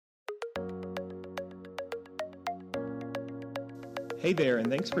Hey there, and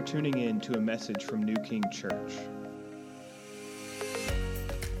thanks for tuning in to a message from New King Church.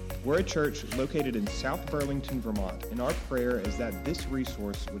 We're a church located in South Burlington, Vermont, and our prayer is that this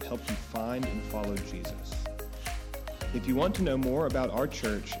resource would help you find and follow Jesus. If you want to know more about our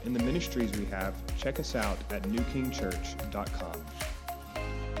church and the ministries we have, check us out at newkingchurch.com.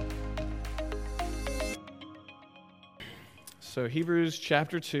 So Hebrews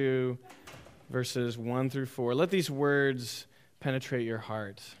chapter 2, verses 1 through 4. Let these words penetrate your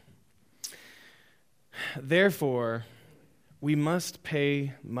heart. Therefore, we must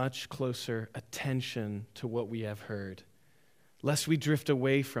pay much closer attention to what we have heard, lest we drift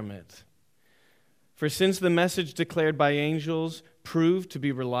away from it. For since the message declared by angels proved to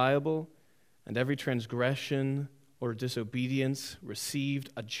be reliable, and every transgression or disobedience received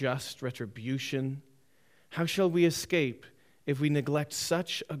a just retribution, how shall we escape if we neglect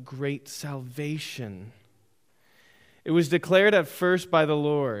such a great salvation? It was declared at first by the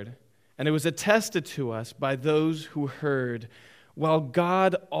Lord, and it was attested to us by those who heard, while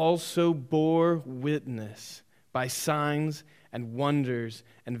God also bore witness by signs and wonders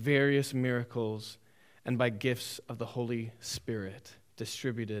and various miracles, and by gifts of the Holy Spirit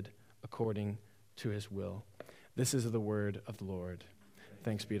distributed according to his will. This is the word of the Lord.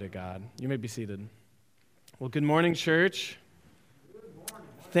 Thanks be to God. You may be seated. Well, good morning, church. Good morning.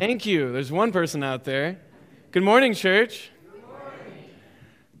 Thank you. There's one person out there. Good morning, church. Good morning.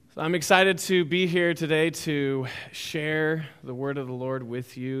 So I'm excited to be here today to share the word of the Lord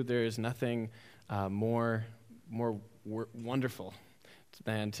with you. There is nothing more wonderful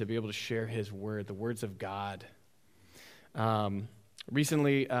than to be able to share his word, the words of God.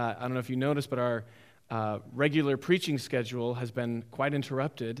 Recently, I don't know if you noticed, but our regular preaching schedule has been quite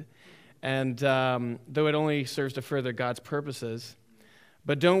interrupted, and though it only serves to further God's purposes.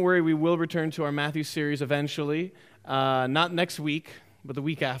 But don't worry, we will return to our Matthew series eventually, not next week, but the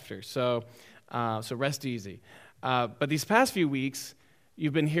week after, so rest easy. But these past few weeks,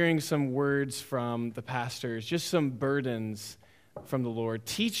 you've been hearing some words from the pastors, just some burdens from the Lord,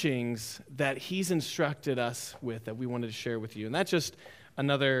 teachings that he's instructed us with that we wanted to share with you. And that's just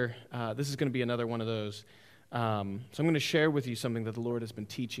another, this is going to be another one of those. So I'm going to share with you something that the Lord has been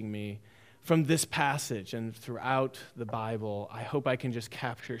teaching me from this passage and throughout the Bible. I hope I can just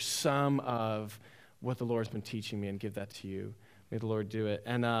capture some of what the Lord's been teaching me and give that to you. May the Lord do it.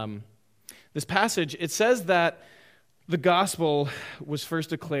 And this passage, it says that the gospel was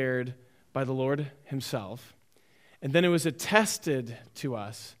first declared by the Lord himself, and then it was attested to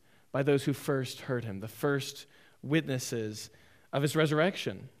us by those who first heard him, the first witnesses of his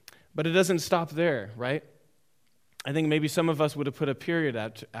resurrection. But it doesn't stop there, right? I think maybe some of us would have put a period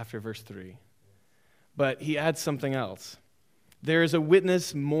after verse 3. But he adds something else. There is a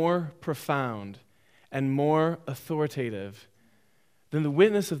witness more profound and more authoritative than the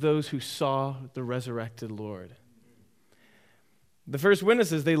witness of those who saw the resurrected Lord. The first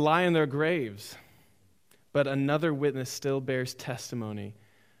witnesses, they lie in their graves, but another witness still bears testimony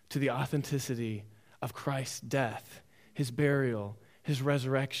to the authenticity of Christ's death, his burial, his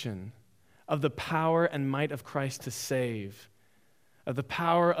resurrection, of the power and might of Christ to save, of the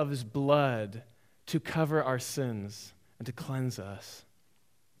power of his blood to cover our sins and to cleanse us.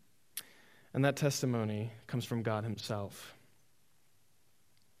 And that testimony comes from God himself.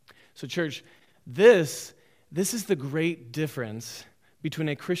 So church, this is the great difference between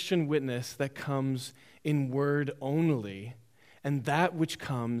a Christian witness that comes in word only and that which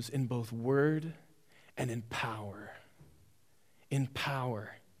comes in both word and in power. In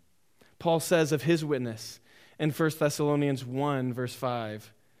power. Paul says of his witness in 1 Thessalonians 1, verse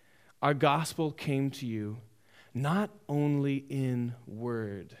 5, our gospel came to you not only in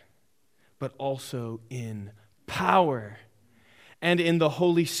word, but also in power and in the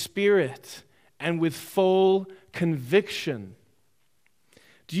Holy Spirit and with full conviction.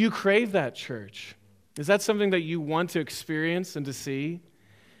 Do you crave that, church? Is that something that you want to experience and to see?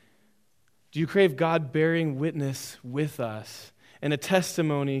 Do you crave God bearing witness with us and a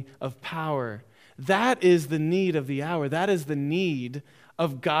testimony of power? That is the need of the hour. That is the need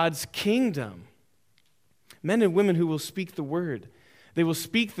of God's kingdom. Men and women who will speak the word. They will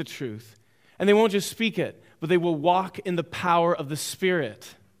speak the truth. And they won't just speak it, but they will walk in the power of the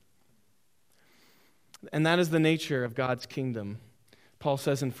Spirit. And that is the nature of God's kingdom. Paul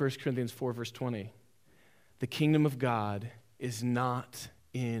says in 1 Corinthians 4, verse 20, the kingdom of God is not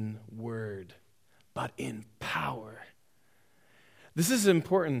in word, but in power. This is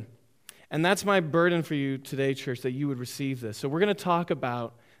important, and that's my burden for you today, church, that you would receive this. So we're going to talk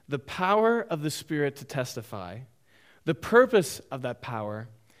about the power of the Spirit to testify, the purpose of that power,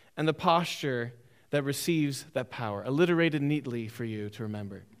 and the posture that receives that power, alliterated neatly for you to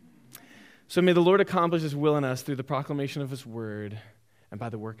remember. So may the Lord accomplish His will in us through the proclamation of His word and by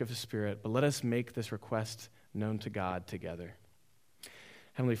the work of His Spirit, but let us make this request known to God together.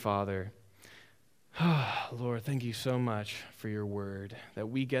 Heavenly Father, Lord, thank you so much for your word, that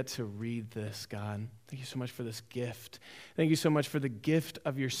we get to read this, God. Thank you so much for this gift. Thank you so much for the gift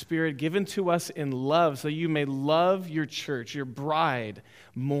of your Spirit given to us in love, so you may love your church, your bride,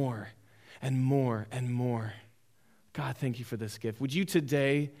 more and more and more. God, thank you for this gift. Would you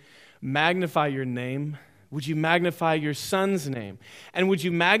today magnify your name? Would you magnify your Son's name? And would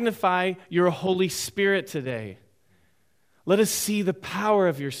you magnify your Holy Spirit today? Let us see the power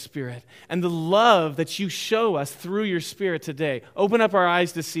of your Spirit and the love that you show us through your Spirit today. Open up our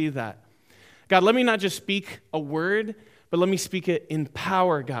eyes to see that. God, let me not just speak a word, but let me speak it in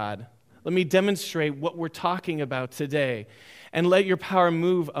power, God. Let me demonstrate what we're talking about today, and let your power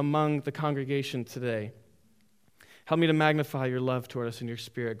move among the congregation today. Help me to magnify your love toward us in your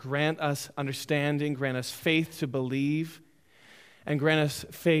Spirit. Grant us understanding, grant us faith to believe, and grant us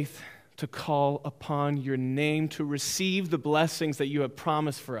faith to call upon your name, to receive the blessings that you have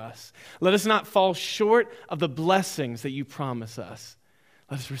promised for us. Let us not fall short of the blessings that you promise us.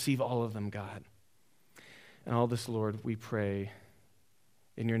 Let us receive all of them, God. And all this, Lord, we pray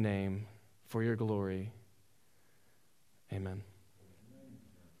in your name, for your glory. Amen.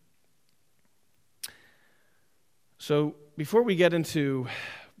 So before we get into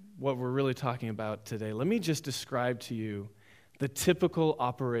what we're really talking about today, let me just describe to you the typical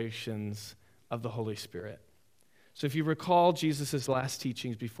operations of the Holy Spirit. So if you recall Jesus' last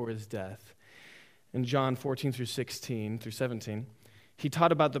teachings before his death, in John 14 through 16 through 17, he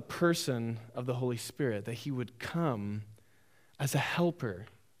taught about the person of the Holy Spirit, that he would come as a helper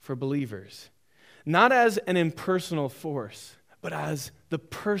for believers, not as an impersonal force, but as the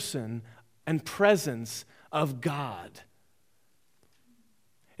person and presence of God.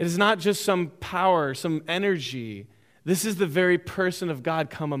 It is not just some power, some energy. This is the very person of God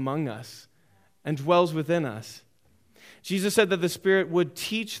come among us and dwells within us. Jesus said that the Spirit would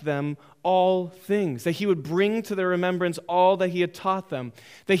teach them all things, that he would bring to their remembrance all that he had taught them,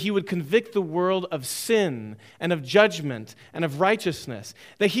 that he would convict the world of sin and of judgment and of righteousness,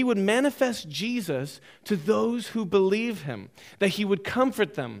 that he would manifest Jesus to those who believe him, that he would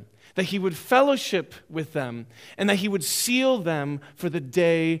comfort them, that he would fellowship with them, and that he would seal them for the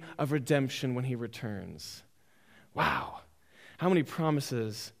day of redemption when he returns. Wow, how many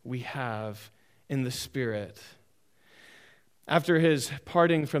promises we have in the Spirit. After his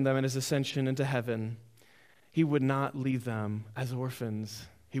parting from them and his ascension into heaven, he would not leave them as orphans.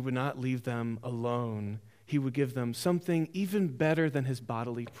 He would not leave them alone. He would give them something even better than his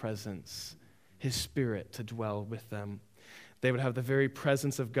bodily presence, his Spirit to dwell with them. They would have the very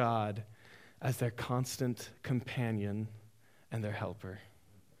presence of God as their constant companion and their helper.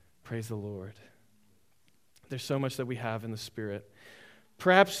 Praise the Lord. There's so much that we have in the Spirit.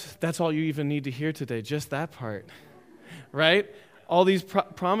 Perhaps that's all you even need to hear today, just that part, right? All these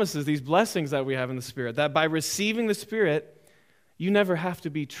promises, these blessings that we have in the Spirit, that by receiving the Spirit, you never have to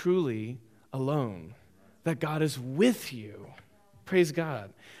be truly alone, that God is with you. Praise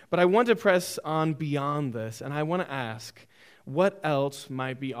God. But I want to press on beyond this, and I want to ask, what else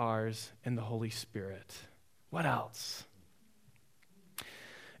might be ours in the Holy Spirit? What else?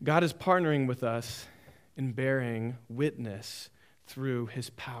 God is partnering with us in bearing witness through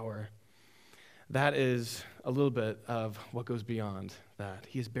his power. That is a little bit of what goes beyond that.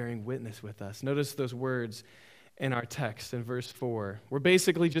 He is bearing witness with us. Notice those words in our text in verse 4. We're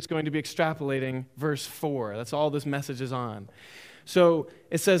basically just going to be extrapolating verse 4. That's all this message is on. So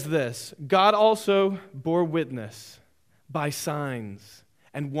it says this: God also bore witness by signs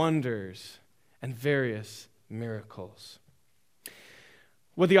and wonders and various miracles.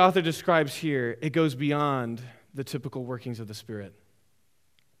 What the author describes here, it goes beyond the typical workings of the Spirit.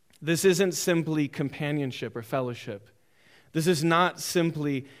 This isn't simply companionship or fellowship. This is not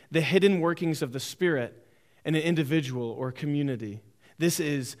simply the hidden workings of the Spirit in an individual or community. This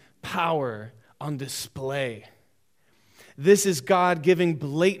is power on display. This is God giving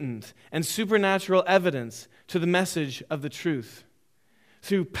blatant and supernatural evidence to the message of the truth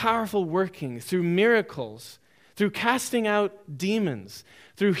through powerful workings, through miracles, through casting out demons,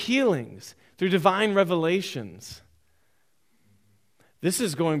 through healings, through divine revelations. This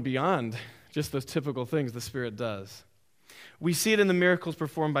is going beyond just those typical things the Spirit does. We see it in the miracles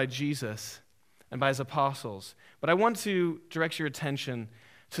performed by Jesus and by his apostles, but I want to direct your attention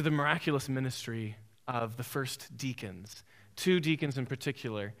to the miraculous ministry of the first deacons, two deacons in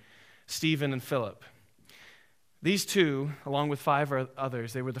particular, Stephen and Philip. These two, along with 5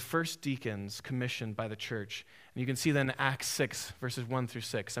 others, they were the first deacons commissioned by the church. And you can see that in Acts 6, verses 1 through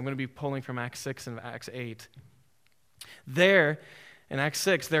 6. I'm going to be pulling from Acts 6 and Acts 8. There, in Acts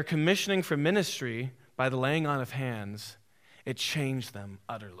 6, their commissioning for ministry by the laying on of hands, it changed them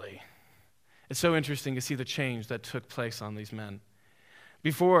utterly. It's so interesting to see the change that took place on these men.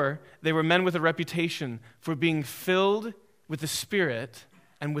 Before, they were men with a reputation for being filled with the Spirit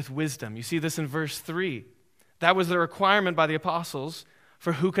and with wisdom. You see this in verse 3. That was the requirement by the apostles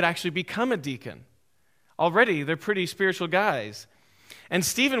for who could actually become a deacon. Already, they're pretty spiritual guys. And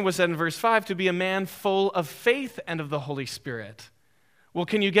Stephen was said in verse 5 to be a man full of faith and of the Holy Spirit. Well,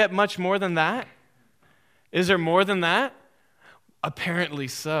 can you get much more than that? Is there more than that? Apparently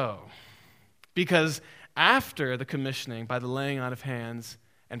so. Because after the commissioning by the laying on of hands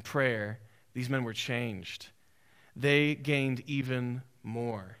and prayer, these men were changed. They gained even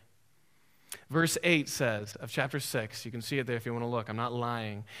more. Verse 8 says of chapter 6, you can see it there if you want to look, I'm not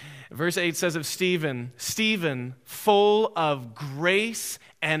lying. Verse 8 says of Stephen, full of grace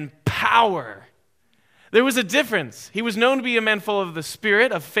and power. There was a difference. He was known to be a man full of the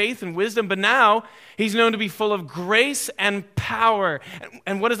Spirit, of faith and wisdom, but now he's known to be full of grace and power.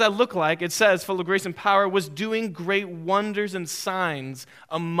 And what does that look like? It says, full of grace and power, was doing great wonders and signs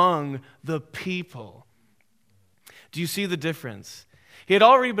among the people. Do you see the difference? He had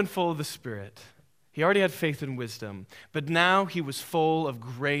already been full of the Spirit. He already had faith and wisdom, but now he was full of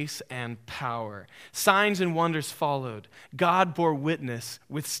grace and power. Signs and wonders followed. God bore witness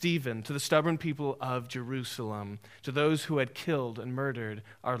with Stephen to the stubborn people of Jerusalem, to those who had killed and murdered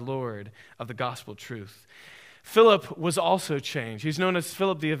our Lord of the gospel truth. Philip was also changed. He's known as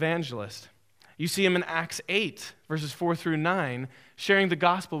Philip the evangelist. You see him in Acts 8, verses 4 through 9, sharing the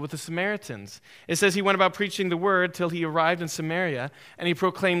gospel with the Samaritans. It says he went about preaching the word till he arrived in Samaria, and he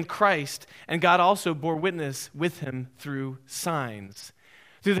proclaimed Christ, and God also bore witness with him through signs,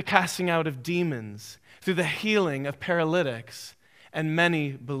 through the casting out of demons, through the healing of paralytics, and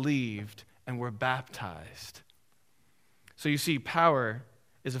many believed and were baptized. So you see, power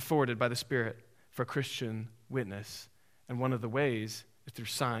is afforded by the Spirit for Christian witness, and one of the ways is through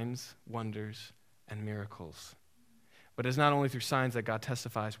signs, wonders, and miracles. But it's not only through signs that God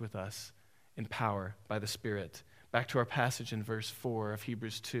testifies with us in power by the Spirit. Back to our passage in verse 4 of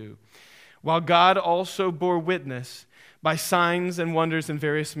Hebrews 2. While God also bore witness by signs and wonders and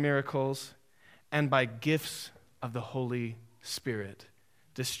various miracles, and by gifts of the Holy Spirit,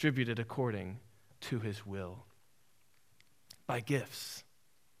 distributed according to his will. By gifts.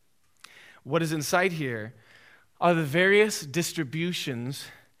 What is in sight here are the various distributions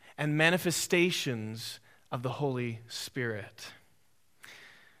and manifestations of the Holy Spirit.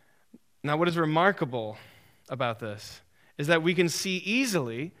 Now, what is remarkable about this is that we can see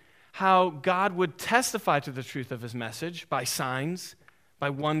easily how God would testify to the truth of his message by signs,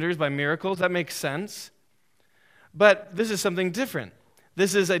 by wonders, by miracles. That makes sense. But this is something different.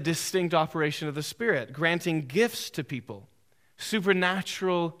 This is a distinct operation of the Spirit, granting gifts to people,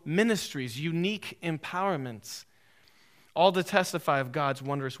 supernatural ministries, unique empowerments, all to testify of God's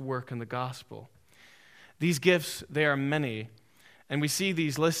wondrous work in the gospel. These gifts, they are many, and we see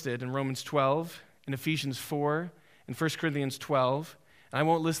these listed in Romans 12, in Ephesians 4, in 1 Corinthians 12, and I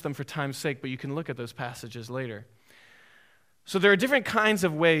won't list them for time's sake, but you can look at those passages later. So there are different kinds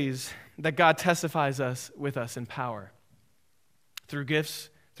of ways that God testifies with us in power, through gifts,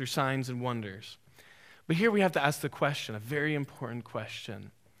 through signs and wonders. But here we have to ask the question, a very important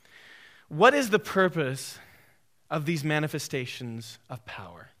question. What is the purpose of these manifestations of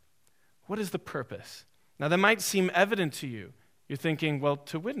power? What is the purpose? Now, that might seem evident to you. You're thinking, well,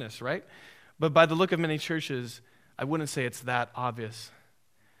 to witness, right? But by the look of many churches, I wouldn't say it's that obvious.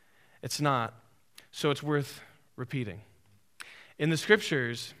 It's not. So it's worth repeating. In the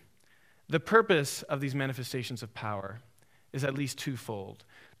Scriptures, the purpose of these manifestations of power is at least twofold: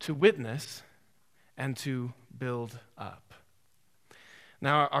 to witness and to build up.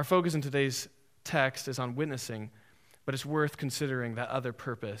 Now, our focus in today's text is on witnessing, but it's worth considering that other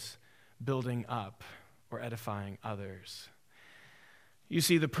purpose, building up or edifying others. You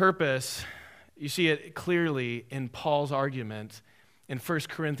see the purpose, you see it clearly in Paul's argument in 1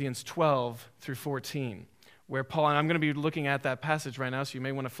 Corinthians 12 through 14, where Paul, and I'm going to be looking at that passage right now, so you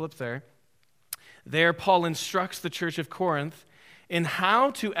may want to flip there. There, Paul instructs the church of Corinth in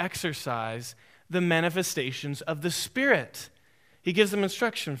how to exercise the manifestations of the Spirit. He gives them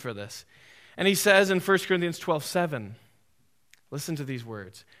instruction for this. And he says in 1 Corinthians 12:7, listen to these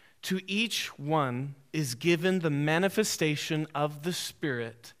words, "To each one is given the manifestation of the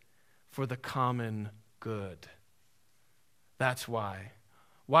Spirit for the common good." That's why.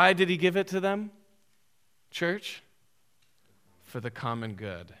 Why did he give it to them? church? For the common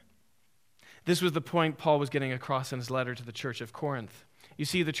good. This was the point Paul was getting across in his letter to the church of Corinth. You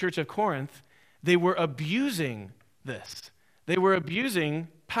see, the church of Corinth, they were abusing this. They were abusing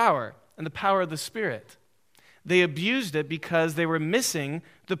power and the power of the Spirit. They abused it because they were missing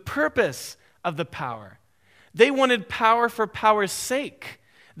the purpose of the power. They wanted power for power's sake.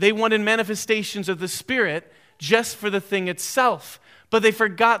 They wanted manifestations of the Spirit just for the thing itself, but they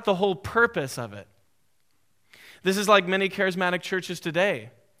forgot the whole purpose of it. This is like many charismatic churches today.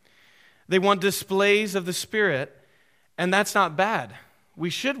 They want displays of the Spirit, and that's not bad. We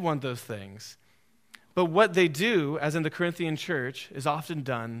should want those things. But what they do, as in the Corinthian church, is often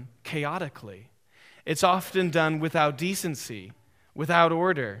done chaotically. It's often done without decency, without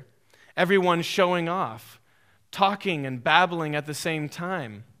order. Everyone showing off, talking and babbling at the same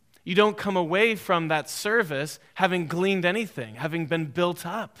time. You don't come away from that service having gleaned anything, having been built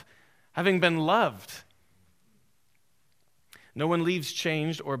up, having been loved. No one leaves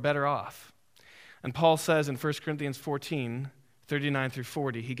changed or better off. And Paul says in 1 Corinthians 14, 39 through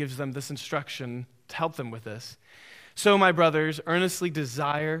 40, he gives them this instruction to help them with this. So, my brothers, earnestly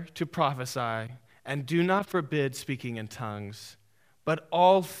desire to prophesy, and do not forbid speaking in tongues, but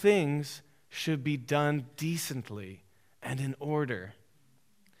all things should be done decently and in order.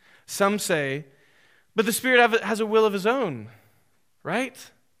 Some say, but the Spirit has a will of his own, right?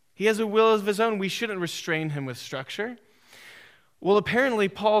 He has a will of his own. We shouldn't restrain him with structure. Well, apparently,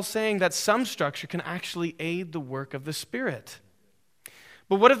 Paul's saying that some structure can actually aid the work of the Spirit.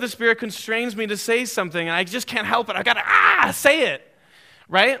 But what if the Spirit constrains me to say something and I just can't help it? I got to say it,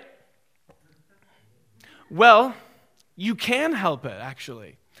 right? Well, you can help it,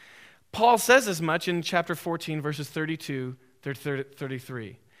 actually. Paul says as much in chapter 14, verses 32 through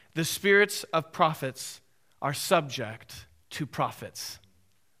 33. The spirits of prophets are subject to prophets.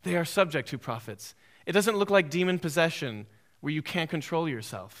 They are subject to prophets. It doesn't look like demon possession where you can't control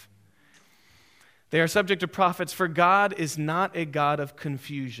yourself. They are subject to prophets, for God is not a God of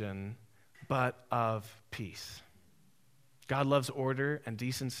confusion, but of peace. God loves order and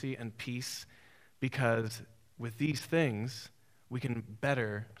decency and peace because with these things, we can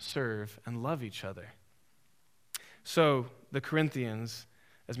better serve and love each other. So, the Corinthians,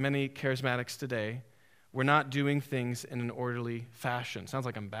 as many charismatics today, were not doing things in an orderly fashion. Sounds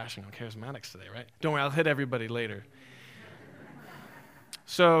like I'm bashing on charismatics today, right? Don't worry, I'll hit everybody later.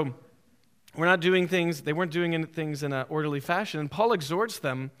 So, they weren't doing things in an orderly fashion. And Paul exhorts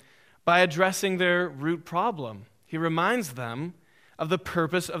them by addressing their root problem. He reminds them of the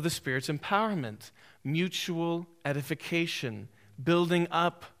purpose of the Spirit's empowerment, mutual edification, building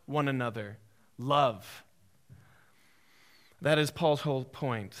up one another, love. That is Paul's whole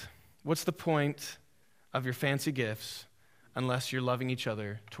point. What's the point of your fancy gifts unless you're loving each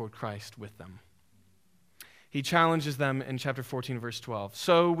other toward Christ with them? He challenges them in chapter 14, verse 12.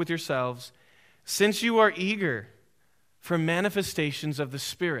 So with yourselves, since you are eager for manifestations of the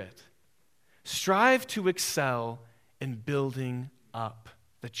Spirit, strive to excel in building up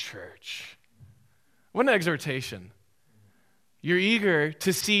the church. What an exhortation. You're eager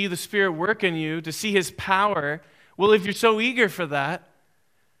to see the Spirit work in you, to see His power. Well, if you're so eager for that,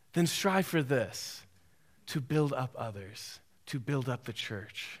 then strive for this, to build up others, to build up the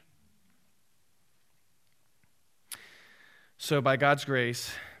church. So by God's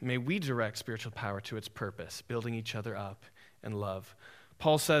grace, may we direct spiritual power to its purpose, building each other up in love.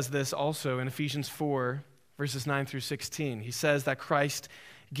 Paul says this also in Ephesians 4, verses 9 through 16. He says that Christ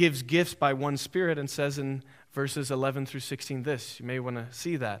gives gifts by one Spirit and says in verses 11 through 16 this. You may want to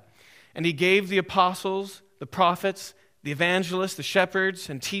see that. And he gave the apostles, the prophets, the evangelists, the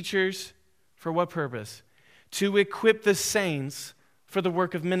shepherds, and teachers for what purpose? To equip the saints for the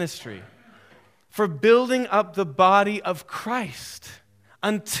work of ministry, for building up the body of Christ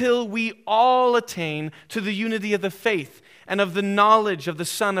until we all attain to the unity of the faith and of the knowledge of the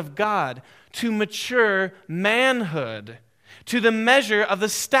Son of God, to mature manhood, to the measure of the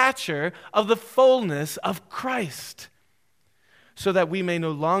stature of the fullness of Christ, so that we may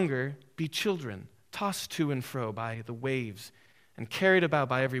no longer be children, tossed to and fro by the waves and carried about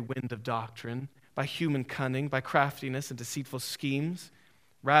by every wind of doctrine, by human cunning, by craftiness and deceitful schemes.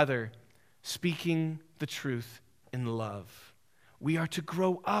 Rather, speaking the truth in love, we are to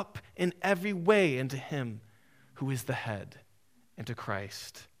grow up in every way into Him who is the head, into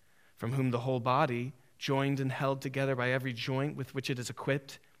Christ, from whom the whole body, joined and held together by every joint with which it is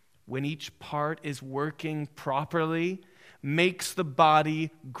equipped, when each part is working properly, makes the body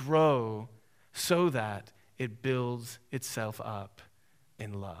grow so that it builds itself up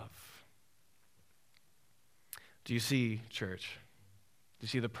in love. Do you see, church? Do you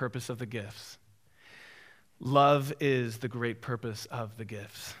see the purpose of the gifts? Love is the great purpose of the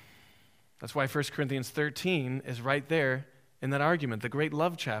gifts. That's why 1 Corinthians 13 is right there in that argument, the great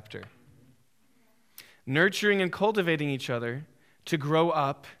love chapter. Nurturing and cultivating each other to grow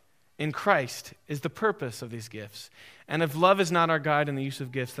up in Christ is the purpose of these gifts. And if love is not our guide in the use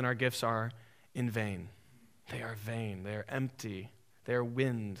of gifts, then our gifts are in vain. They are vain. They are empty. They are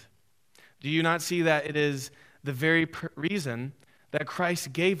wind. Do you not see that it is the very reason that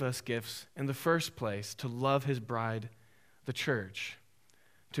Christ gave us gifts in the first place, to love his bride, the church,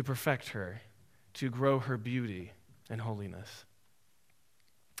 to perfect her, to grow her beauty and holiness?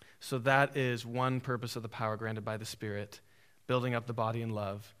 So that is one purpose of the power granted by the Spirit, building up the body in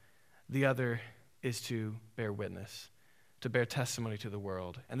love. The other is to bear witness, to bear testimony to the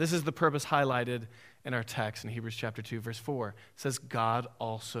world. And this is the purpose highlighted in our text in Hebrews chapter 2, verse 4. It says, God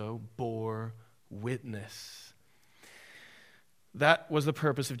also bore witness. That was the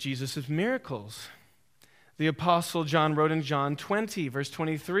purpose of Jesus' miracles. The Apostle John wrote in John 20, verse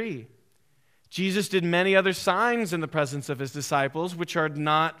 23, Jesus did many other signs in the presence of his disciples, which are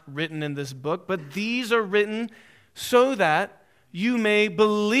not written in this book, but these are written so that you may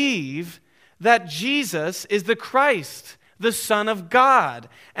believe that Jesus is the Christ, the Son of God,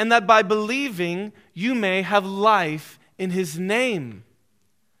 and that by believing you may have life in his name.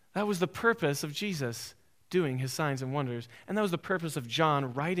 That was the purpose of Jesus doing his signs and wonders, and that was the purpose of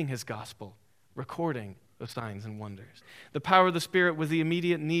John writing his gospel, recording the signs and wonders. The power of the Spirit was the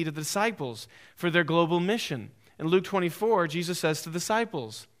immediate need of the disciples for their global mission. In Luke 24, Jesus says to the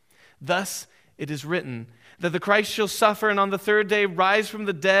disciples, thus it is written that the Christ shall suffer and on the third day rise from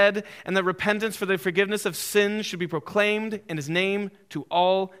the dead, and that repentance for the forgiveness of sins should be proclaimed in his name to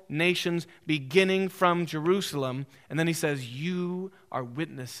all nations, beginning from Jerusalem. And then he says, you are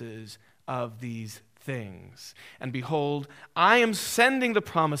witnesses of these things. And behold, I am sending the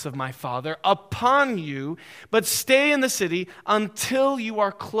promise of my Father upon you, but stay in the city until you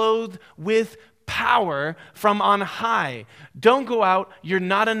are clothed with power from on high. Don't go out. You're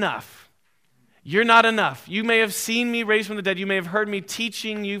not enough. You're not enough. You may have seen me raised from the dead. You may have heard me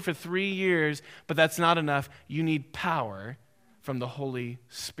teaching you for 3 years, but that's not enough. You need power from the Holy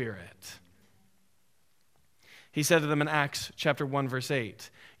Spirit. He said to them in Acts chapter 1, verse 8,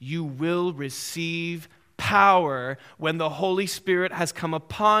 you will receive power when the Holy Spirit has come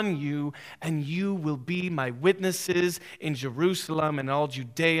upon you, and you will be my witnesses in Jerusalem and all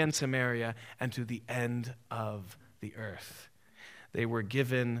Judea and Samaria and to the end of the earth. They were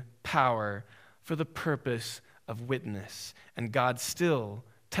given power for the purpose of witness, and God still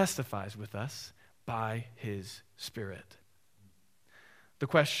testifies with us by his Spirit. The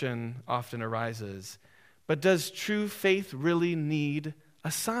question often arises, but does true faith really need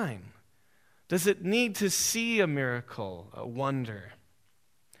a sign? Does it need to see a miracle, a wonder?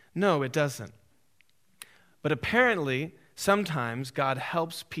 No, it doesn't. But apparently, sometimes God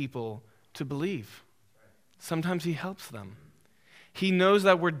helps people to believe. Sometimes he helps them. He knows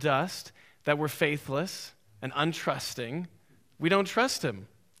that we're dust, that we're faithless and untrusting. We don't trust him.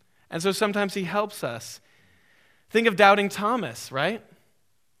 And so sometimes he helps us. Think of doubting Thomas, right?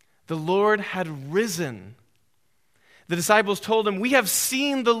 The Lord had risen. The disciples told him, we have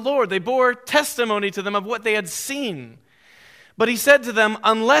seen the Lord. They bore testimony to them of what they had seen. But he said to them,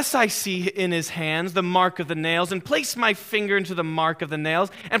 unless I see in his hands the mark of the nails, and place my finger into the mark of the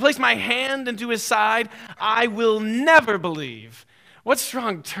nails, and place my hand into his side, I will never believe. What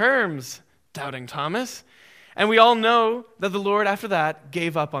strong terms, doubting Thomas. And we all know that the Lord, after that,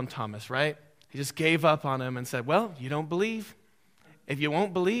 gave up on Thomas, right? He just gave up on him and said, well, you don't believe? If you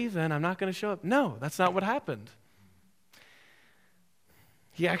won't believe, then I'm not going to show up. No, that's not what happened.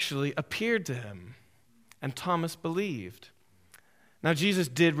 He actually appeared to him, and Thomas believed. Now, Jesus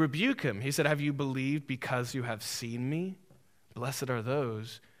did rebuke him. He said, have you believed because you have seen me? Blessed are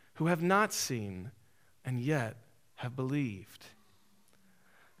those who have not seen and yet have believed.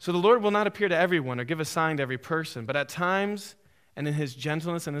 So the Lord will not appear to everyone or give a sign to every person, but at times, and in his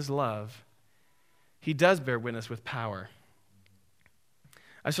gentleness and his love, he does bear witness with power.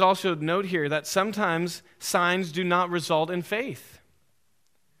 I should also note here that sometimes signs do not result in faith.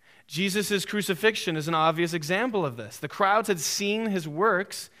 Jesus' crucifixion is an obvious example of this. The crowds had seen his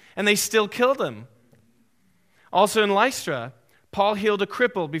works, and they still killed him. Also in Lystra, Paul healed a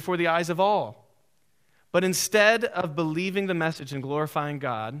cripple before the eyes of all. But instead of believing the message and glorifying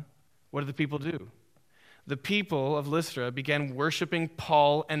God, what did the people do? The people of Lystra began worshiping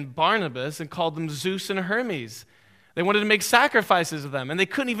Paul and Barnabas and called them Zeus and Hermes. They wanted to make sacrifices of them, and they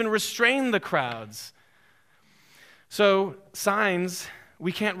couldn't even restrain the crowds. So signs,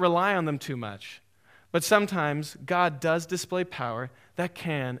 we can't rely on them too much. But sometimes God does display power that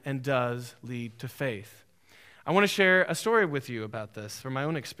can and does lead to faith. I want to share a story with you about this from my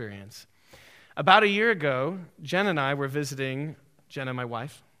own experience. About a year ago, Jen and I were visiting, Jenna, my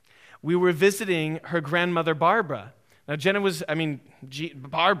wife, we were visiting her grandmother, Barbara. Now,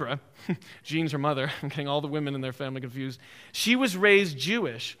 Barbara, Jean's her mother. I'm getting all the women in their family confused. She was raised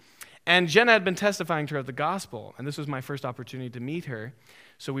Jewish, and Jenna had been testifying to her of the gospel, and this was my first opportunity to meet her,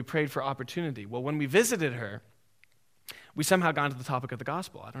 so we prayed for opportunity. Well, when we visited her, we somehow got into the topic of the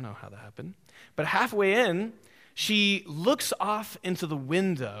gospel. I don't know how that happened. But halfway in, she looks off into the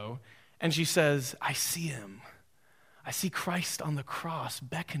window, and she says, I see him. I see Christ on the cross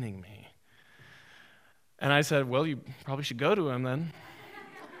beckoning me. And I said, well, you probably should go to him then,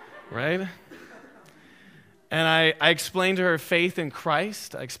 right? And I explained to her faith in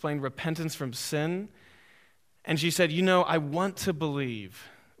Christ. I explained repentance from sin. And she said, I want to believe,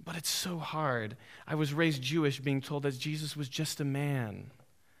 but it's so hard. I was raised Jewish being told that Jesus was just a man,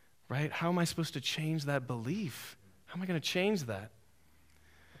 right? How am I supposed to change that belief? How am I going to change that?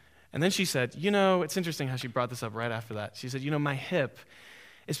 And then she said, it's interesting how she brought this up right after that. She said, my hip,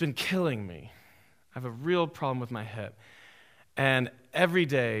 it's been killing me. I have a real problem with my hip. And every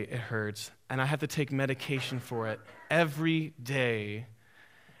day it hurts, and I have to take medication for it every day.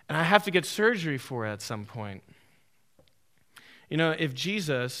 And I have to get surgery for it at some point. If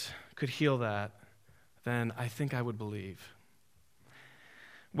Jesus could heal that, then I think I would believe.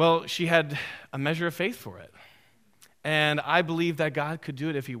 Well, she had a measure of faith for it. And I believe that God could do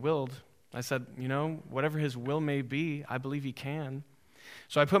it if he willed. I said, whatever his will may be, I believe he can.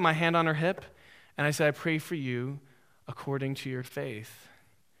 So I put my hand on her hip, and I said, I pray for you according to your faith.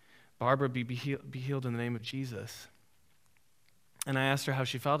 Barbara, be healed in the name of Jesus. And I asked her how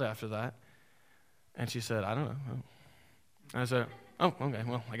she felt after that. And she said, I don't know. And I said, oh, okay,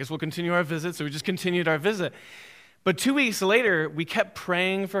 well, I guess we'll continue our visit. So we just continued our visit. But 2 weeks later, we kept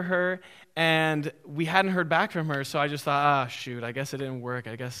praying for her, and we hadn't heard back from her, so I just thought, shoot, I guess it didn't work.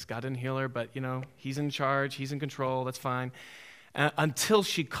 I guess God didn't heal her, but, he's in charge, he's in control, that's fine. Until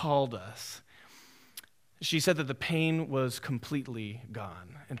she called us. She said that the pain was completely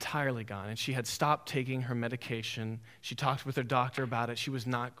gone, entirely gone, and she had stopped taking her medication. She talked with her doctor about it. She was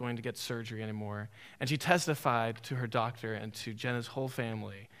not going to get surgery anymore. And she testified to her doctor and to Jenna's whole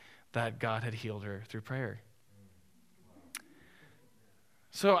family that God had healed her through prayer.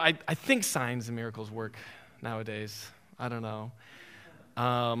 So I think signs and miracles work nowadays. I don't know.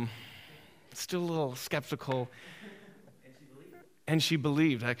 Still a little skeptical. And she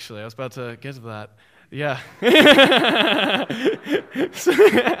believed, actually. I was about to get to that. Yeah.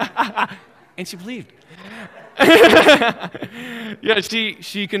 And she believed. Yeah,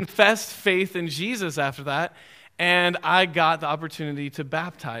 she confessed faith in Jesus after that, and I got the opportunity to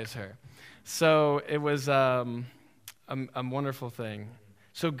baptize her. So it was a wonderful thing.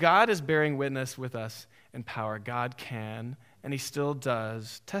 So God is bearing witness with us in power. God can, and he still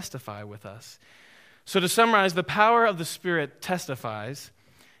does, testify with us. So to summarize, the power of the Spirit testifies,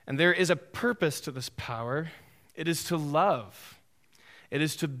 and there is a purpose to this power. It is to love. It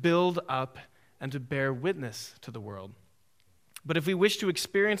is to build up and to bear witness to the world. But if we wish to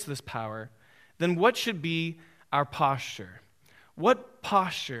experience this power, then what should be our posture? What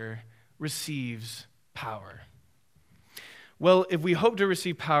posture receives power? Well, if we hope to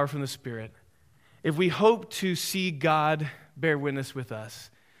receive power from the Spirit, if we hope to see God bear witness with us,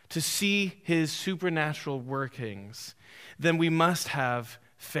 to see his supernatural workings, then we must have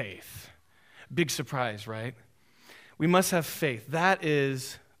faith. Big surprise, right? We must have faith. That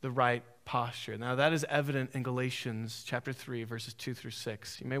is the right posture. Now, that is evident in Galatians chapter 3, verses 2 through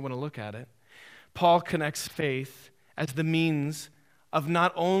 6. You may want to look at it. Paul connects faith as the means of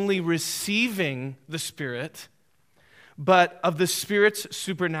not only receiving the Spirit, but of the Spirit's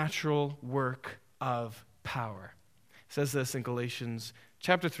supernatural work of power. It says this in Galatians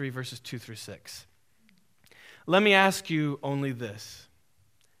chapter 3, verses 2 through 6. Let me ask you only this.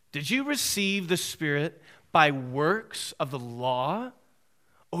 Did you receive the Spirit by works of the law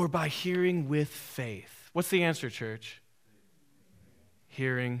or by hearing with faith? What's the answer, church?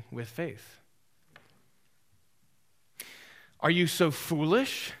 Hearing with faith. Are you so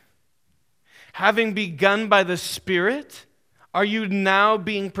foolish? Having begun by the Spirit, are you now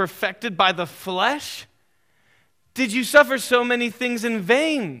being perfected by the flesh? Did you suffer so many things in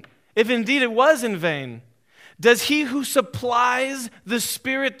vain, if indeed it was in vain? Does he who supplies the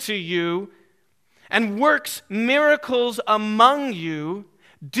Spirit to you and works miracles among you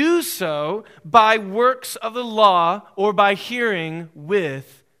do so by works of the law or by hearing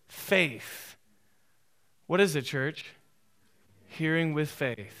with faith? What is it, church? Hearing with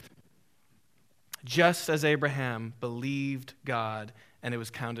faith. Just as Abraham believed God, and it was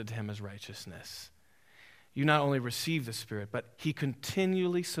counted to him as righteousness. you not only receive the Spirit, but he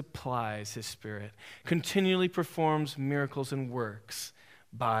continually supplies his Spirit, continually performs miracles and works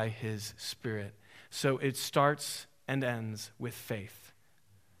by his Spirit. So it starts and ends with faith.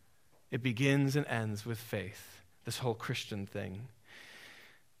 It begins and ends with faith, this whole Christian thing.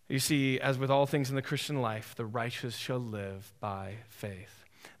 You see, as with all things in the Christian life, the righteous shall live by faith.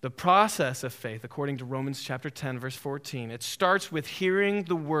 The process of faith, according to Romans chapter 10, verse 14, it starts with hearing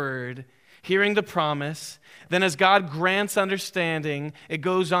the word, hearing the promise. Then as God grants understanding, it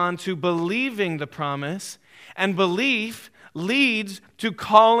goes on to believing the promise, and belief leads to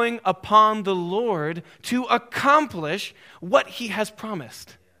calling upon the Lord to accomplish what he has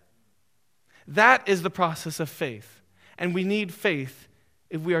promised. That is the process of faith, and we need faith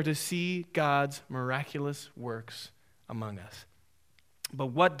if we are to see God's miraculous works among us. But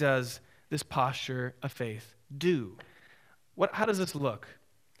what does this posture of faith do? How does this look?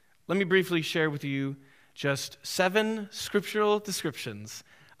 Let me briefly share with you just 7 scriptural descriptions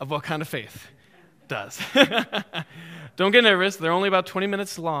of what kind of faith does. Don't get nervous. They're only about 20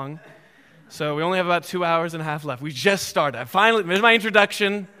 minutes long, so we only have about 2 hours and a half left. We just started. There's my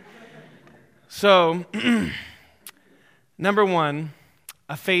introduction. So, number 1,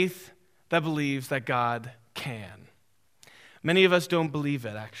 a faith that believes that God can. Many of us don't believe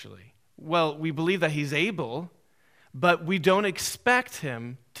it, actually. Well, we believe that he's able, but we don't expect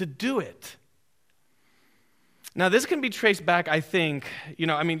him to do it. Now, this can be traced back, I think, you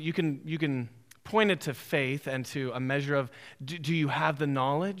can point it to faith and to a measure of, do you have the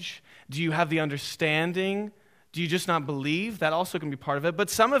knowledge? Do you have the understanding? Do you just not believe? That also can be part of it. But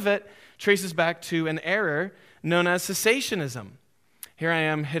some of it traces back to an error known as cessationism. Here I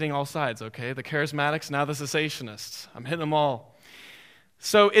am hitting all sides, okay? The charismatics, now the cessationists. I'm hitting them all.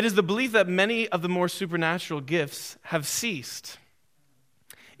 So it is the belief that many of the more supernatural gifts have ceased.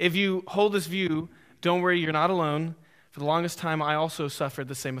 If you hold this view, don't worry, you're not alone. For the longest time, I also suffered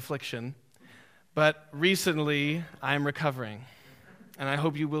the same affliction. But recently, I am recovering, and I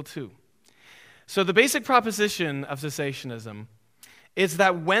hope you will too. So the basic proposition of cessationism is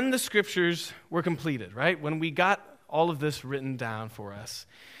that when the scriptures were completed, right, when we got all of this written down for us,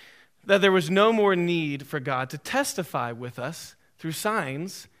 that there was no more need for God to testify with us through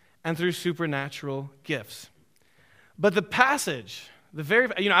signs and through supernatural gifts. But the passage,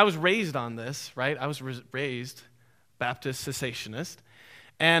 I was raised on this, right? I was raised Baptist cessationist,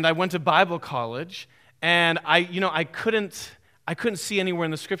 and I went to Bible college, and I couldn't see anywhere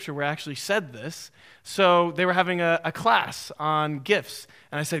in the scripture where it actually said this. So they were having a class on gifts.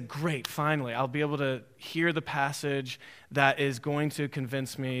 And I said, great, finally, I'll be able to hear the passage that is going to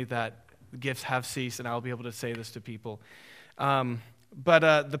convince me that gifts have ceased, and I'll be able to say this to people.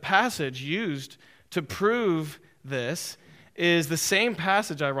 But the passage used to prove this is the same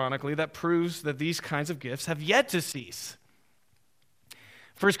passage, ironically, that proves that these kinds of gifts have yet to cease.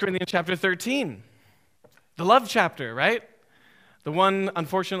 1 Corinthians chapter 13, the love chapter, right? The one,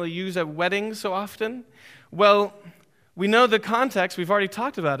 unfortunately, used at weddings so often. Well, we know the context, we've already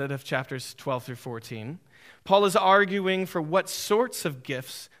talked about it, of chapters 12 through 14. Paul is arguing for what sorts of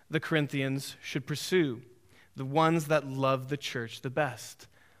gifts the Corinthians should pursue, the ones that love the church the best,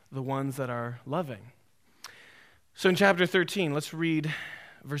 the ones that are loving. So in chapter 13, let's read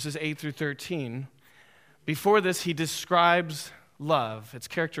verses 8 through 13. Before this, he describes love, its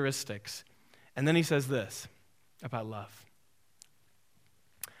characteristics, and then he says this about love.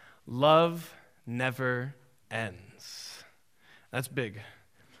 Love never ends. That's big.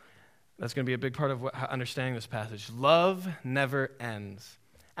 That's going to be a big part of understanding this passage. Love never ends.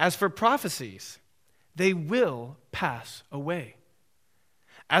 As for prophecies, they will pass away.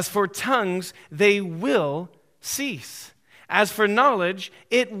 As for tongues, they will cease. As for knowledge,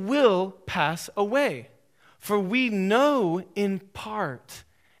 it will pass away. For we know in part,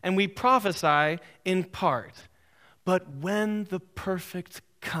 and we prophesy in part. But when the perfect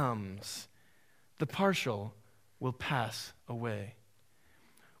comes, the partial will pass away.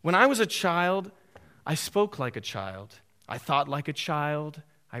 When I was a child, I spoke like a child. I thought like a child.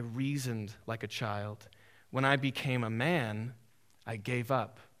 I reasoned like a child. When I became a man, I gave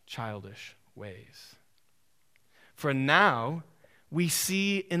up childish ways. For now, we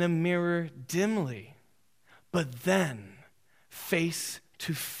see in a mirror dimly, but then face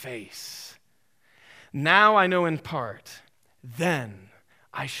to face. Now I know in part, then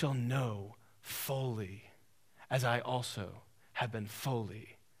I shall know fully, as I also have been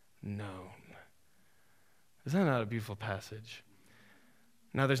fully known. Is that not a beautiful passage?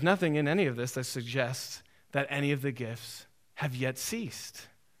 Now, there's nothing in any of this that suggests that any of the gifts have yet ceased.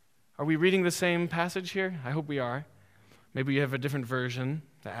 Are we reading the same passage here? I hope we are. Maybe you have a different version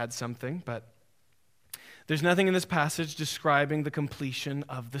that adds something, but There's nothing in this passage describing the completion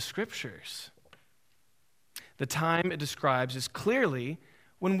of the Scriptures. The time it describes is clearly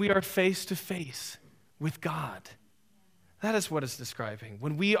when we are face to face with God. That is what it's describing.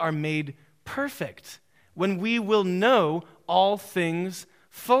 When we are made perfect, when we will know all things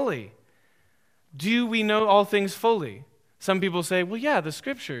fully. Do we know all things fully? Some people say, well, yeah, the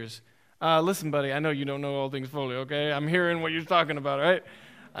Scriptures. Listen, buddy, I know you don't know all things fully, okay? I'm hearing what you're talking about, right?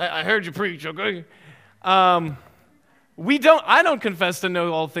 I heard you preach, okay? I don't confess to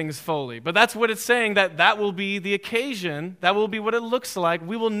know all things fully, but that's what it's saying, that will be the occasion, that will be what it looks like.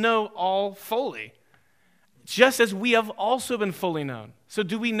 We will know all fully, just as we have also been fully known. So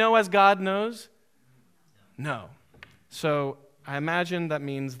do we know as God knows? No. So I imagine that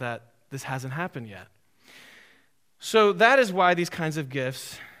means that this hasn't happened yet. So that is why these kinds of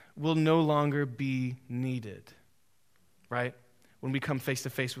gifts will no longer be needed, right? When we come face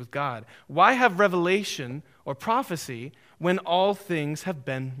to face with God. Why have revelation or prophecy when all things have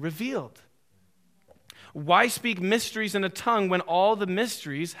been revealed? Why speak mysteries in a tongue when all the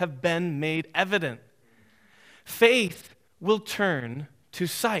mysteries have been made evident? Faith will turn to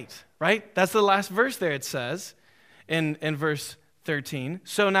sight, right? That's the last verse there, it says in verse 13.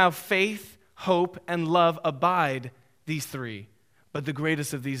 So now faith, hope, and love abide, these three. But the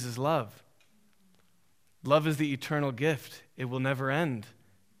greatest of these is love. Love is the eternal gift. It will never end.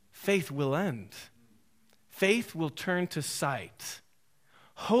 Faith will end. Faith will turn to sight.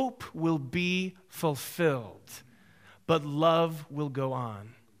 Hope will be fulfilled. But love will go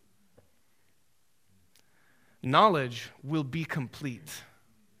on. Knowledge will be complete.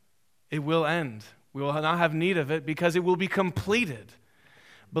 It will end. We will not have need of it because it will be completed.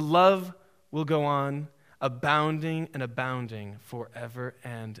 But love will go on, abounding and abounding forever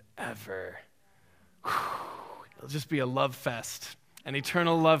and ever. It'll just be a love fest, an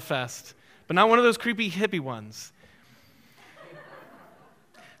eternal love fest, but not one of those creepy hippie ones.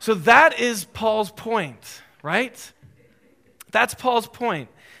 So that is Paul's point, right? That's Paul's point.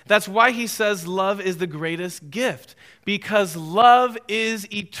 That's why he says love is the greatest gift, because love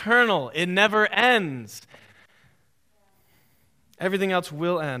is eternal. It never ends. Everything else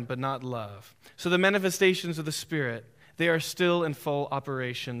will end, but not love. So the manifestations of the Spirit, they are still in full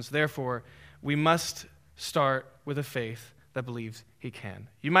operations. Therefore, we must start with a faith that believes he can.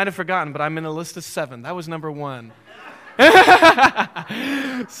 You might have forgotten, but I'm in a list of 7. That was number 1.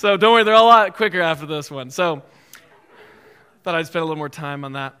 So don't worry, they're a lot quicker after this one. So thought I'd spend a little more time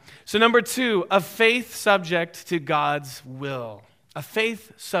on that. So number 2, a faith subject to God's will. A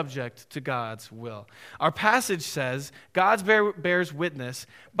faith subject to God's will. Our passage says, God bears witness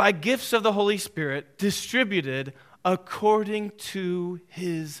by gifts of the Holy Spirit distributed according to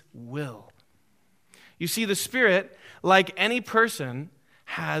his will. You see, the Spirit, like any person,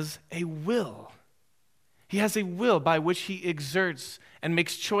 has a will. He has a will by which he exerts and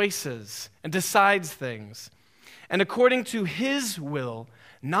makes choices and decides things. And according to his will,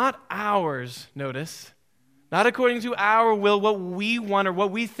 not ours, notice, not according to our will, what we want or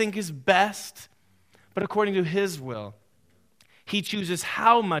what we think is best, but according to his will. He chooses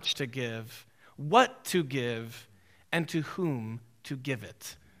how much to give, what to give, and to whom to give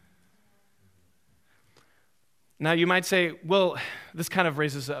it. Now you might say, well, this kind of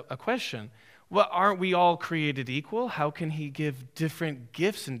raises a question. Well, aren't we all created equal? How can he give different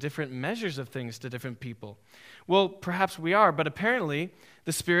gifts and different measures of things to different people? Well, perhaps we are, but apparently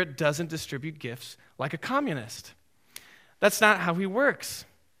the Spirit doesn't distribute gifts like a communist. That's not how he works.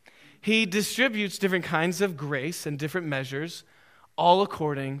 He distributes different kinds of grace and different measures, all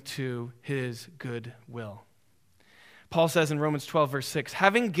according to his good will. Paul says in Romans 12, verse 6,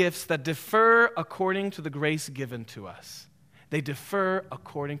 having gifts that differ according to the grace given to us. They differ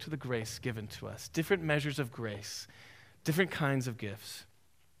according to the grace given to us. Different measures of grace, different kinds of gifts.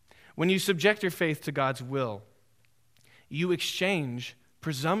 When you subject your faith to God's will, you exchange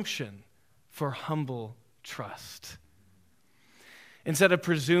presumption for humble trust. Instead of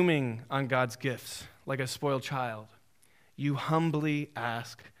presuming on God's gifts like a spoiled child, you humbly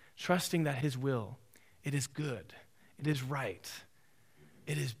ask, trusting that his will, it is good, it is right,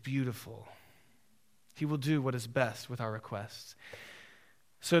 it is beautiful. He will do what is best with our requests.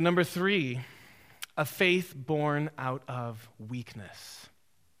 So number 3, a faith born out of weakness.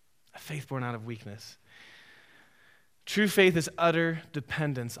 A faith born out of weakness. True faith is utter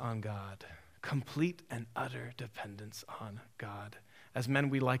dependence on God. Complete and utter dependence on God. As men,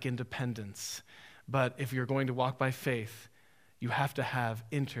 we like independence. But if you're going to walk by faith, you have to have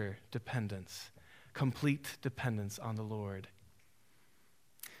interdependence. Complete dependence on the Lord.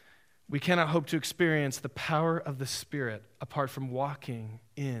 We cannot hope to experience the power of the Spirit apart from walking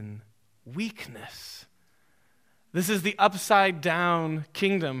in weakness. This is the upside down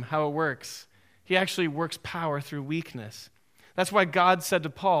kingdom, how it works. He actually works power through weakness. That's why God said to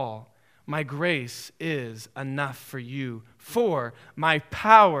Paul, my grace is enough for you, for my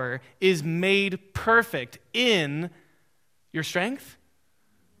power is made perfect in your strength?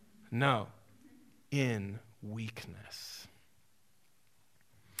 No, in weakness.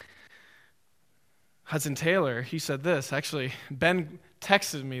 Hudson Taylor, he said this. Actually, Ben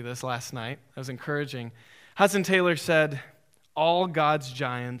texted me this last night. That was encouraging. Hudson Taylor said, all God's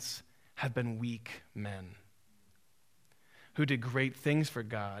giants have been weak men who did great things for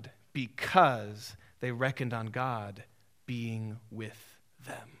God because they reckoned on God being with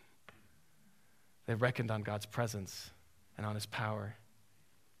them. They reckoned on God's presence and on his power.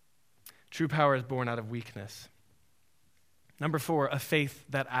 True power is born out of weakness. Number 4, a faith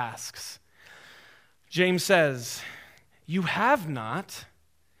that asks. James says, you have not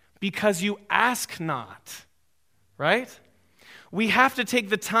because you ask not, right? We have to take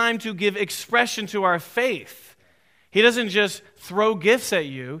the time to give expression to our faith. He doesn't just throw gifts at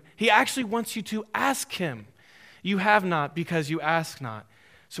you. He actually wants you to ask him. You have not because you ask not.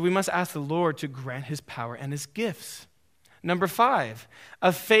 So we must ask the Lord to grant his power and his gifts. Number 5,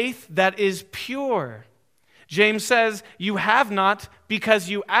 a faith that is pure. James says, you have not because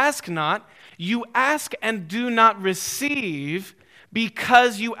you ask not. You ask and do not receive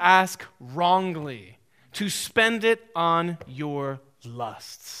because you ask wrongly, to spend it on your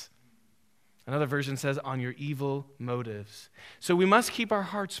lusts. Another version says, on your evil motives. So we must keep our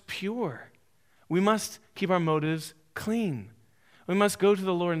hearts pure. We must keep our motives clean. We must go to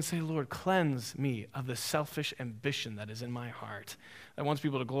the Lord and say, Lord, cleanse me of the selfish ambition that is in my heart, that wants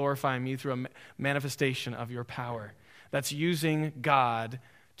people to glorify me through a manifestation of your power, that's using God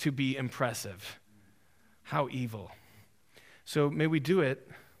to be impressive. How evil. So may we do it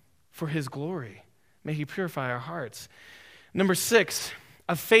for his glory. May he purify our hearts. Number 6,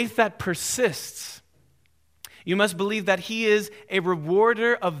 a faith that persists. You must believe that he is a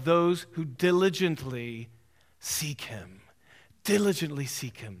rewarder of those who diligently seek him. Diligently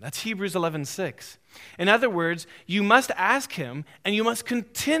seek him. That's Hebrews 11:6. In other words, you must ask him, and you must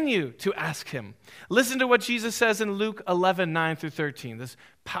continue to ask him. Listen to what Jesus says in Luke 11:9-13, this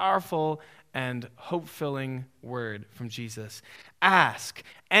powerful and hope-filling word from Jesus. Ask,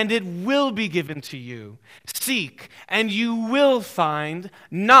 and it will be given to you. Seek, and you will find.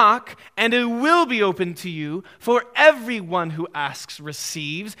 Knock, and it will be opened to you. For everyone who asks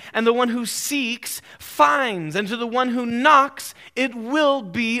receives, and the one who seeks finds, and to the one who knocks it will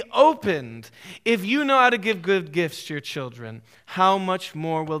be opened. If you know how to give good gifts to your children, how much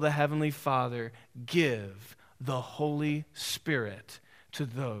more will the Heavenly Father give the Holy Spirit to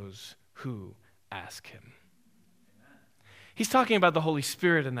those who ask him? He's talking about the Holy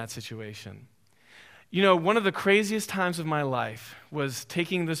Spirit in that situation. You know, one of the craziest times of my life was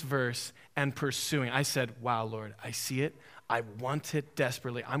taking this verse and pursuing. I said, wow, Lord, I see it. I want it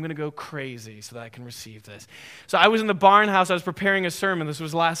desperately. I'm going to go crazy so that I can receive this. So I was in the barn house. I was preparing a sermon. This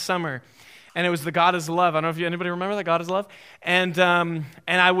was last summer. And it was the God is Love. I don't know if anybody remember that, God is Love? And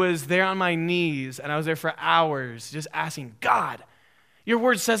I was there on my knees, and I was there for hours just asking, God, your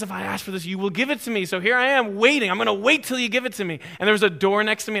word says if I ask for this, you will give it to me. So here I am waiting. I'm going to wait till you give it to me. And there was a door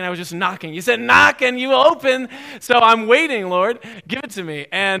next to me, and I was just knocking. You said, knock, and you will open. So I'm waiting, Lord. Give it to me.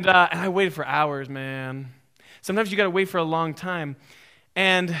 And I waited for hours, man. Sometimes you got to wait for a long time.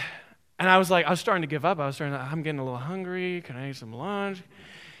 And I was starting to give up. I'm getting a little hungry. Can I eat some lunch?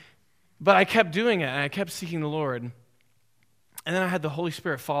 But I kept doing it, and I kept seeking the Lord. And then I had the Holy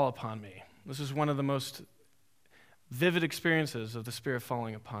Spirit fall upon me. This was one of the most vivid experiences of the Spirit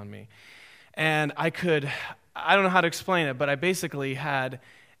falling upon me. And I don't know how to explain it, but I basically had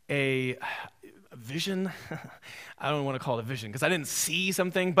a vision. I don't want to call it a vision because I didn't see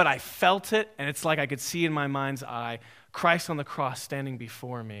something, but I felt it, and it's like I could see in my mind's eye Christ on the cross standing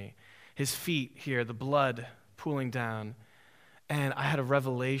before me, his feet here, the blood pooling down, and I had a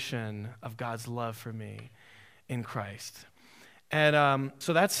revelation of God's love for me in Christ. And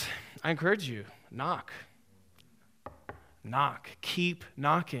so I encourage you, knock. Knock. Keep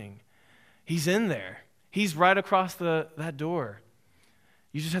knocking. He's in there. He's right across that door.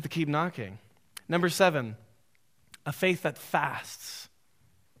 You just have to keep knocking. Number 7, a faith that fasts.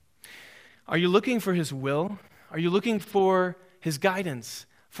 Are you looking for his will? Are you looking for his guidance,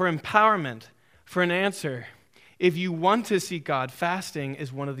 for empowerment, for an answer? If you want to seek God, fasting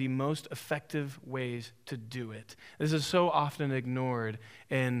is one of the most effective ways to do it. This is so often ignored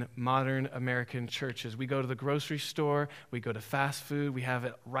in modern American churches. We go to the grocery store, we go to fast food, we have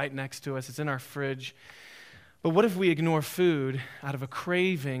it right next to us, it's in our fridge. But what if we ignore food out of a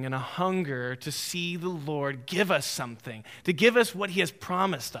craving and a hunger to see the Lord give us something, to give us what he has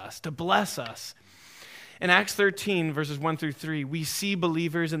promised us, to bless us? In Acts 13, verses 1 through 3, we see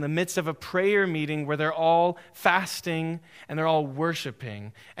believers in the midst of a prayer meeting where they're all fasting and they're all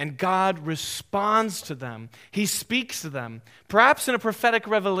worshiping, and God responds to them. He speaks to them, perhaps in a prophetic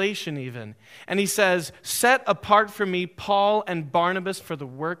revelation even, and he says, "Set apart for me Paul and Barnabas for the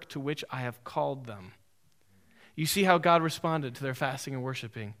work to which I have called them." You see how God responded to their fasting and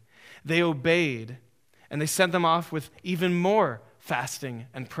worshiping. They obeyed, and they sent them off with even more fasting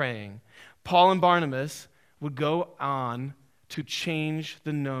and praying. Paul and Barnabas would go on to change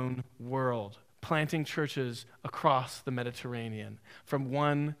the known world, planting churches across the Mediterranean from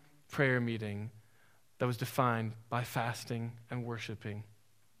one prayer meeting that was defined by fasting and worshiping.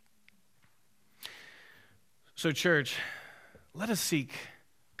 So, church, let us seek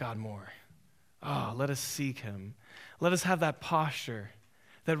God more. Let us seek him. Let us have that posture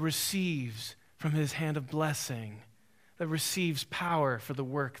that receives from his hand of blessing, that receives power for the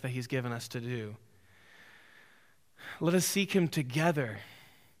work that he's given us to do. Let us seek him together.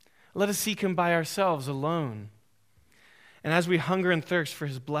 Let us seek him by ourselves alone. And as we hunger and thirst for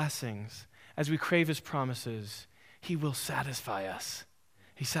his blessings, as we crave his promises, he will satisfy us.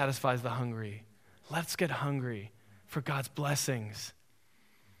 He satisfies the hungry. Let's get hungry for God's blessings.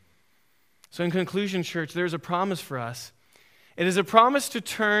 So in conclusion, church, there's a promise for us. It is a promise to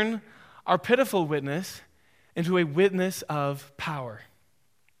turn our pitiful witness into a witness of power.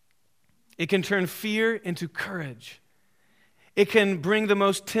 It can turn fear into courage. It can bring the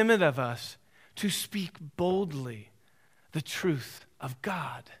most timid of us to speak boldly the truth of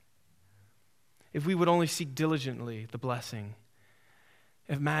God. If we would only seek diligently the blessing,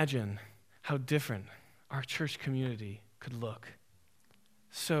 imagine how different our church community could look.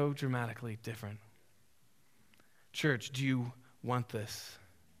 So dramatically different. Church, do you want this?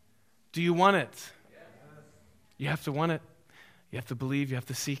 Do you want it? Yes. You have to want it. You have to believe. You have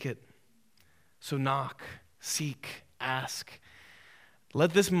to seek it. So knock, seek, ask.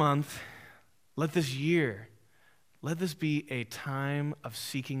 Let this month, let this year, let this be a time of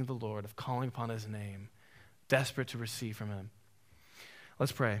seeking the Lord, of calling upon his name, desperate to receive from him.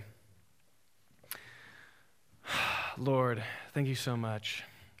 Let's pray. Lord, thank you so much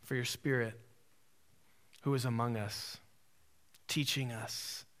for your Spirit who is among us, teaching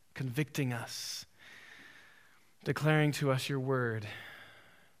us, convicting us, declaring to us your word,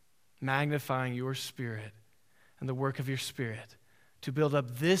 magnifying your Spirit and the work of your Spirit to build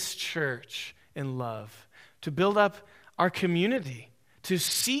up this church in love, to build up our community, to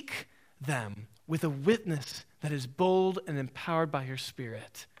seek them with a witness that is bold and empowered by your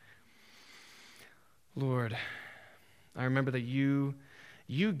Spirit. Lord, I remember that you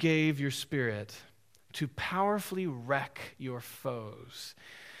gave your Spirit to powerfully wreck your foes.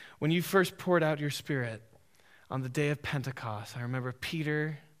 When you first poured out your Spirit on the day of Pentecost, I remember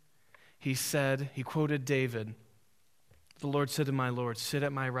Peter, he quoted David, "The Lord said to my Lord, sit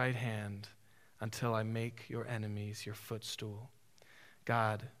at my right hand until I make your enemies your footstool."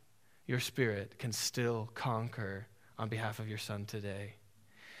 God, your Spirit can still conquer on behalf of your Son today.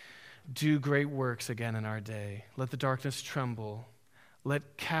 Do great works again in our day. Let the darkness tremble.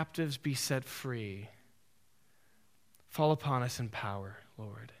 Let captives be set free. Fall upon us in power,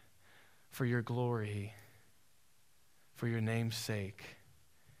 Lord, for your glory, for your name's sake.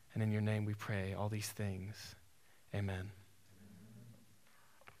 And in your name we pray all these things. Amen.